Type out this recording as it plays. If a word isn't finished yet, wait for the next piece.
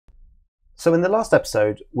So in the last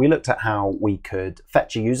episode, we looked at how we could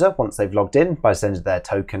fetch a user once they've logged in by sending their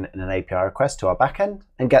token in an API request to our backend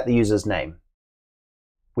and get the user's name.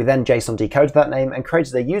 We then JSON decoded that name and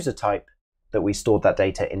created a user type that we stored that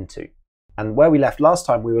data into. And where we left last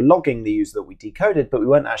time, we were logging the user that we decoded, but we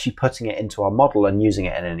weren't actually putting it into our model and using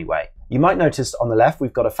it in any way. You might notice on the left,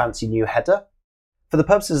 we've got a fancy new header. For the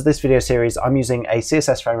purposes of this video series, I'm using a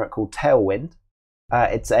CSS framework called Tailwind.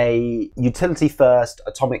 It's a utility-first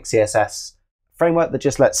atomic CSS framework that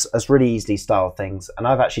just lets us really easily style things. And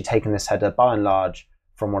I've actually taken this header by and large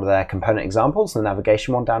from one of their component examples, the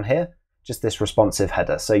navigation one down here, just this responsive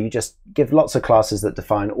header. So you just give lots of classes that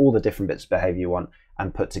define all the different bits of behavior you want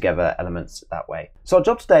and put together elements that way. So our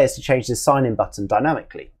job today is to change this sign in button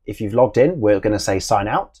dynamically. If you've logged in, we're going to say sign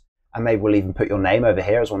out, and maybe we'll even put your name over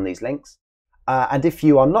here as one of these links. And if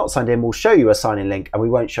you are not signed in, we'll show you a sign in link and we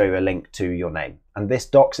won't show you a link to your name. And this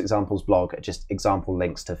docs examples blog are just example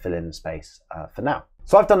links to fill in the space for now.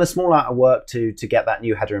 So I've done a small amount of work to get that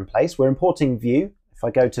new header in place. We're importing Vue. If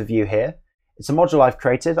I go to Vue here, it's a module I've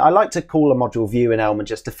created. I like to call a module Vue in Elm and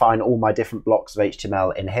just define all my different blocks of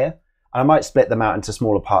HTML in here. And I might split them out into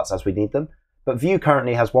smaller parts as we need them. But Vue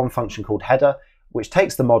currently has one function called header, which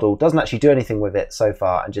takes the model, doesn't actually do anything with it so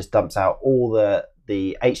far, and just dumps out all the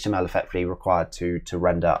HTML effectively required to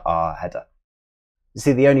render our header. You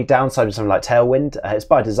see, the only downside of something like Tailwind, it's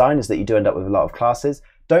by design, is that you do end up with a lot of classes.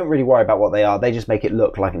 Don't really worry about what they are. They just make it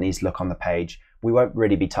look like it needs to look on the page. We won't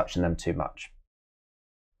really be touching them too much.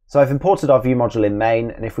 So I've imported our Vue module in main,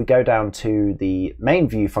 and if we go down to the main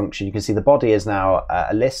Vue function, you can see the body is now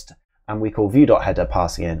a list, and we call Vue.header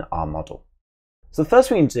passing in our model. So the first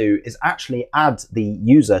thing we can do is actually add the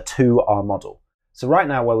user to our model. So right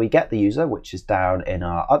now where we get the user, which is down in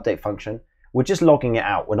our update function, we're just logging it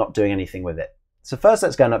out. We're not doing anything with it. So first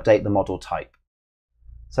let's go and update the model type.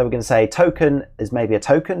 So we're going to say token is maybe a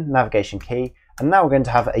token, navigation key, and now we're going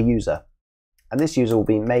to have a user. And this user will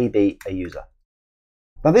be maybe a user.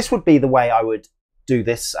 Now this would be the way I would do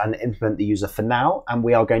this and implement the user for now, and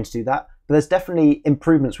we are going to do that. But there's definitely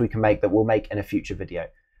improvements we can make that we'll make in a future video.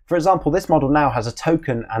 For example, this model now has a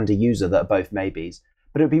token and a user that are both maybes.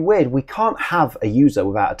 But it'd be weird, we can't have a user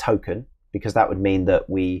without a token, because that would mean that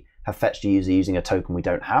we have fetched a user using a token we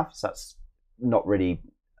don't have, so that's not really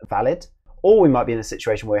valid. Or we might be in a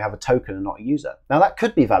situation where we have a token and not a user. Now that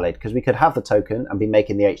could be valid, because we could have the token and be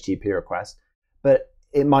making the HTTP request, but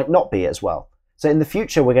it might not be as well. So in the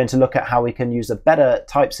future, we're going to look at how we can use a better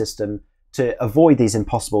type system to avoid these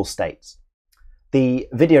impossible states. The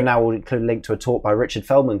video now will include a link to a talk by Richard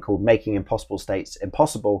Feldman called Making Impossible States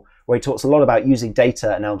Impossible, where he talks a lot about using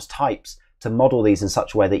data and Elm's types to model these in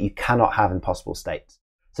such a way that you cannot have impossible states.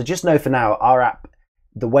 So just know for now, our app,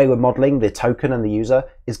 the way we're modeling the token and the user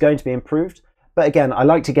is going to be improved. But again, I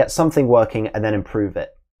like to get something working and then improve it.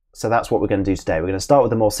 So that's what we're going to do today. We're going to start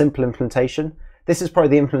with a more simple implementation. This is probably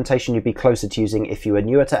the implementation you'd be closer to using if you were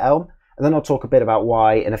newer to Elm. And then I'll talk a bit about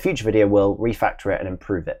why in a future video we'll refactor it and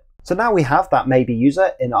improve it. So now we have that maybe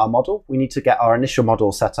user in our model. We need to get our initial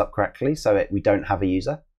model set up correctly so we don't have a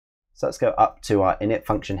user. So let's go up to our init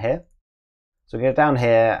function here. So we go down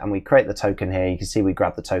here and we create the token here. You can see we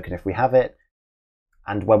grab the token if we have it.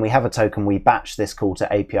 And when we have a token, we batch this call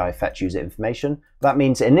to API fetch user information. That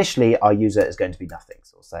means initially our user is going to be nothing.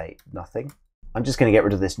 So we'll say nothing. I'm just going to get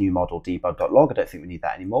rid of this new model debug.log. I don't think we need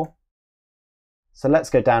that anymore. So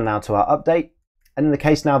let's go down now to our update. And in the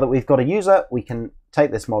case now that we've got a user, we can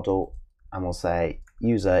take this model and we'll say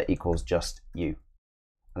user equals just you.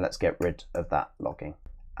 And let's get rid of that logging.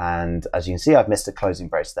 And as you can see, I've missed a closing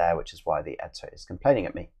brace there, which is why the editor is complaining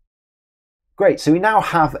at me. Great, so we now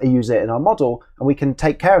have a user in our model and we can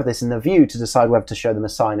take care of this in the view to decide whether to show them a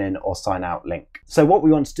sign in or sign out link. So what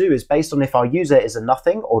we want to do is, based on if our user is a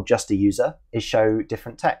nothing or just a user, is show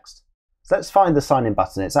different text. So let's find the sign in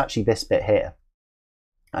button. It's actually this bit here.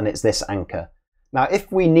 And it's this anchor. Now,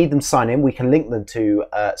 if we need them to sign in, we can link them to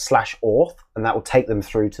 /auth, and that will take them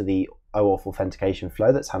through to the OAuth authentication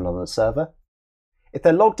flow that's handled on the server. If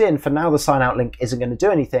they're logged in, for now the sign out link isn't going to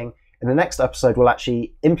do anything. In the next episode, we'll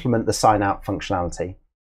actually implement the sign out functionality.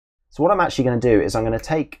 So what I'm actually going to do is I'm going to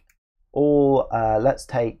take let's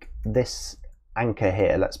take this anchor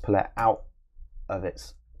here, let's pull it out of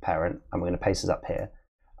its parent, and we're going to paste it up here,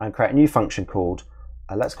 and create a new function called,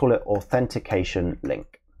 let's call it authentication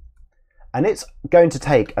link. And it's going to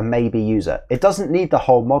take a maybe user. It doesn't need the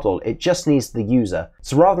whole model, it just needs the user.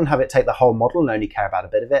 So rather than have it take the whole model and only care about a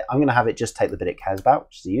bit of it, I'm going to have it just take the bit it cares about,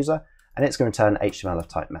 which is the user, and it's going to return HTML of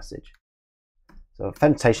type message. So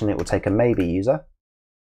authentication, it will take a maybe user.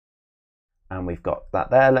 And we've got that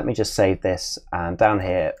there. Let me just save this, and down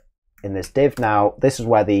here in this div now, this is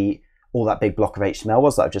where the all that big block of HTML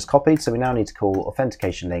was that I've just copied. So we now need to call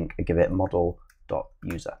authentication link and give it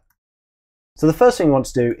model.user. So the first thing we want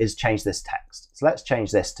to do is change this text. So let's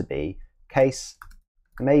change this to be case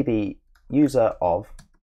maybe user of,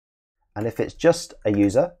 and if it's just a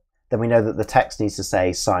user, then we know that the text needs to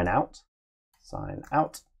say sign out, sign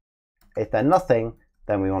out. If they're nothing,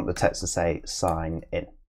 then we want the text to say sign in.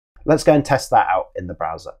 Let's go and test that out in the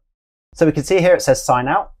browser. So we can see here it says sign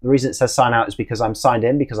out. The reason it says sign out is because I'm signed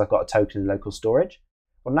in because I've got a token in local storage.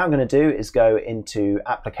 What I'm now going to do is go into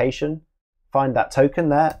application, find that token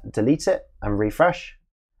there, delete it and refresh.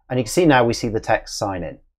 And you can see now we see the text sign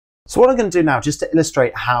in. So what I'm going to do now, just to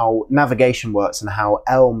illustrate how navigation works and how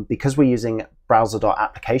Elm, because we're using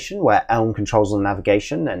browser.application where Elm controls the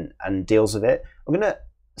navigation and deals with it, I'm going to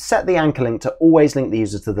set the anchor link to always link the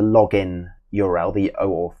user to the login URL, the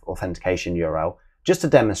OAuth authentication URL, just to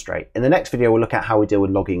demonstrate. In the next video, we'll look at how we deal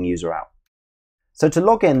with logging user out. So to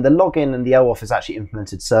log in, the login and the OAuth is actually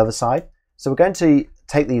implemented server side. So we're going to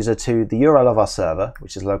take the user to the URL of our server,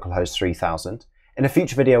 which is localhost 3000. In a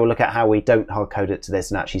future video, we'll look at how we don't hard code it to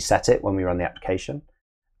this and actually set it when we run the application.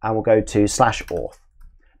 And we'll go to /auth.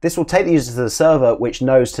 This will take the user to the server, which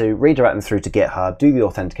knows to redirect them through to GitHub, do the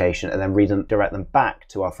authentication, and then redirect them back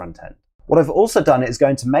to our front end. What I've also done is go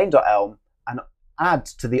into main.elm and add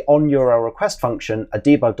to the onURLRequest function a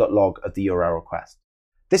debug.log of the URL request.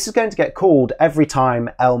 This is going to get called every time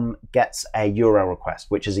Elm gets a URL request,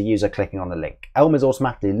 which is a user clicking on a link. Elm is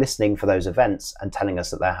automatically listening for those events and telling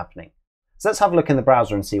us that they're happening. So let's have a look in the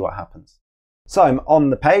browser and see what happens. So I'm on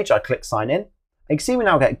the page, I click sign in. And you can see we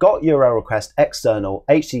now get got URL request external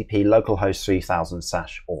HTTP localhost 3000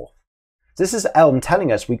 /auth. This is Elm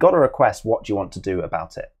telling us we got a request, what do you want to do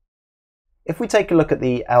about it? If we take a look at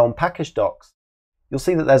the Elm package docs, you'll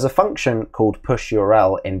see that there's a function called push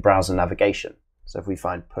URL in browser navigation. So if we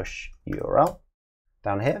find push URL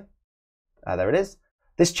down here, there it is.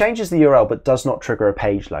 This changes the URL but does not trigger a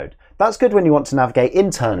page load. That's good when you want to navigate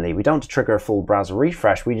internally. We don't want to trigger a full browser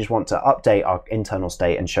refresh. We just want to update our internal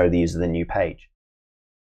state and show the user the new page.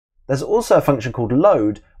 There's also a function called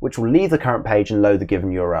load, which will leave the current page and load the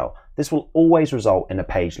given URL. This will always result in a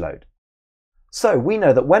page load. So we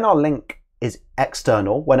know that when our link is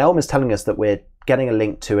external, when Elm is telling us that we're getting a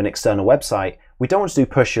link to an external website, we don't want to do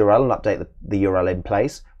push URL and update the URL in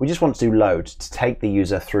place. We just want to do load to take the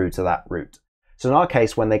user through to that route. So in our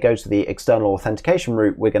case, when they go to the external authentication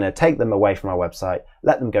route, we're going to take them away from our website,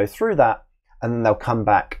 let them go through that, and then they'll come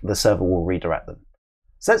back, the server will redirect them.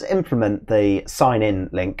 So let's implement the sign in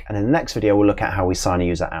link, and in the next video, we'll look at how we sign a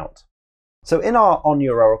user out. So in our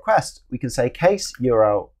onURL request, we can say case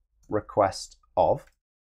URL request of,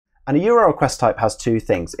 and a URL request type has two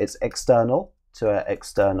things. It's external to an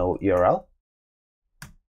external URL.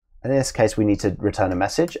 In this case, we need to return a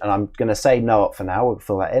message, and I'm going to say no up for now, we'll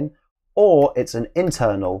fill that in. Or it's an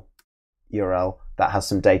internal URL that has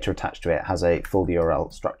some data attached to it, has a full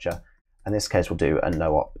URL structure. In this case, we'll do a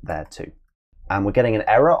no op there too. And we're getting an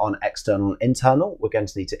error on external and internal. We're going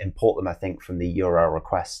to need to import them, I think, from the URL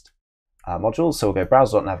request module. So we'll go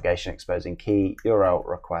browser.navigation exposing key URL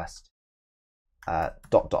request ...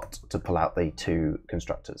 to pull out the two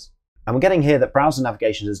constructors. And we're getting here that browser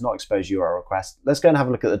navigation does not expose URL request. Let's go and have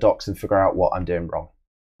a look at the docs and figure out what I'm doing wrong.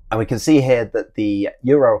 And we can see here that the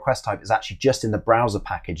URL request type is actually just in the browser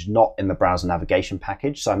package, not in the browser navigation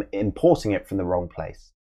package. So I'm importing it from the wrong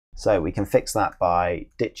place. So we can fix that by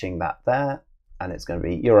ditching that there. And it's going to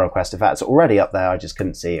be URL request. In fact, it's already up there. I just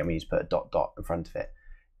couldn't see it. And we need to put a ... in front of it.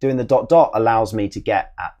 Doing the ... allows me to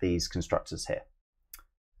get at these constructors here.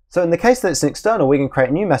 So in the case that it's an external, we can create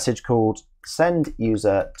a new message called send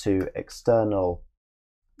user to external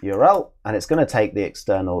URL. And it's going to take the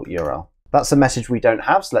external URL. That's a message we don't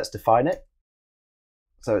have, so let's define it.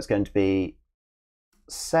 So it's going to be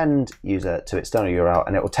send user to external URL,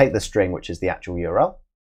 and it will take the string, which is the actual URL.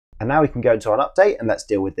 And now we can go into our update, and let's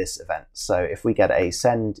deal with this event. So if we get a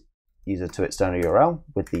send user to external URL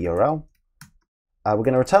with the URL, we're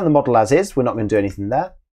going to return the model as is. We're not going to do anything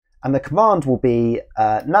there. And the command will be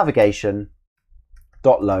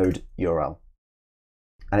navigation.load URL.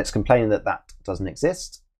 And it's complaining that that doesn't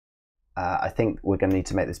exist. I think we're going to need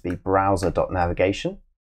to make this be browser.navigation.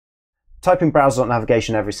 Typing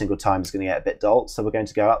browser.navigation every single time is going to get a bit dull, so we're going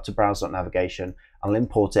to go up to browser.navigation and I'll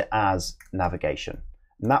import it as navigation.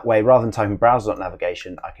 And that way, rather than typing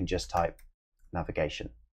browser.navigation, I can just type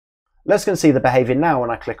navigation. Let's go and see the behavior now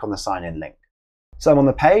when I click on the sign in link. So I'm on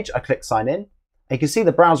the page, I click sign in, and you can see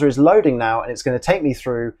the browser is loading now and it's going to take me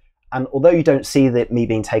through. And although you don't see me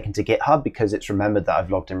being taken to GitHub because it's remembered that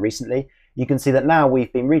I've logged in recently, you can see that now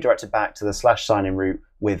we've been redirected back to the /sign in route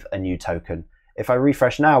with a new token. If I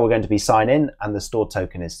refresh now, we're going to be sign in and the stored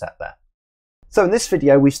token is set there. So in this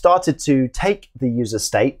video, we started to take the user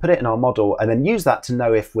state, put it in our model, and then use that to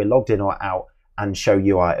know if we're logged in or out and show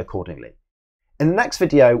UI accordingly. In the next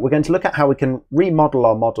video, we're going to look at how we can remodel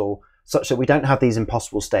our model such that we don't have these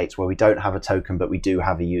impossible states where we don't have a token, but we do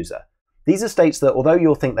have a user. These are states that, although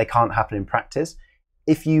you'll think they can't happen in practice,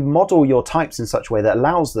 if you model your types in such a way that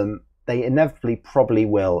allows them, they inevitably probably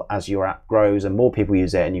will as your app grows and more people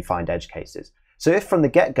use it and you find edge cases. So if from the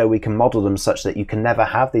get-go we can model them such that you can never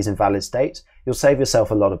have these invalid states, you'll save yourself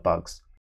a lot of bugs.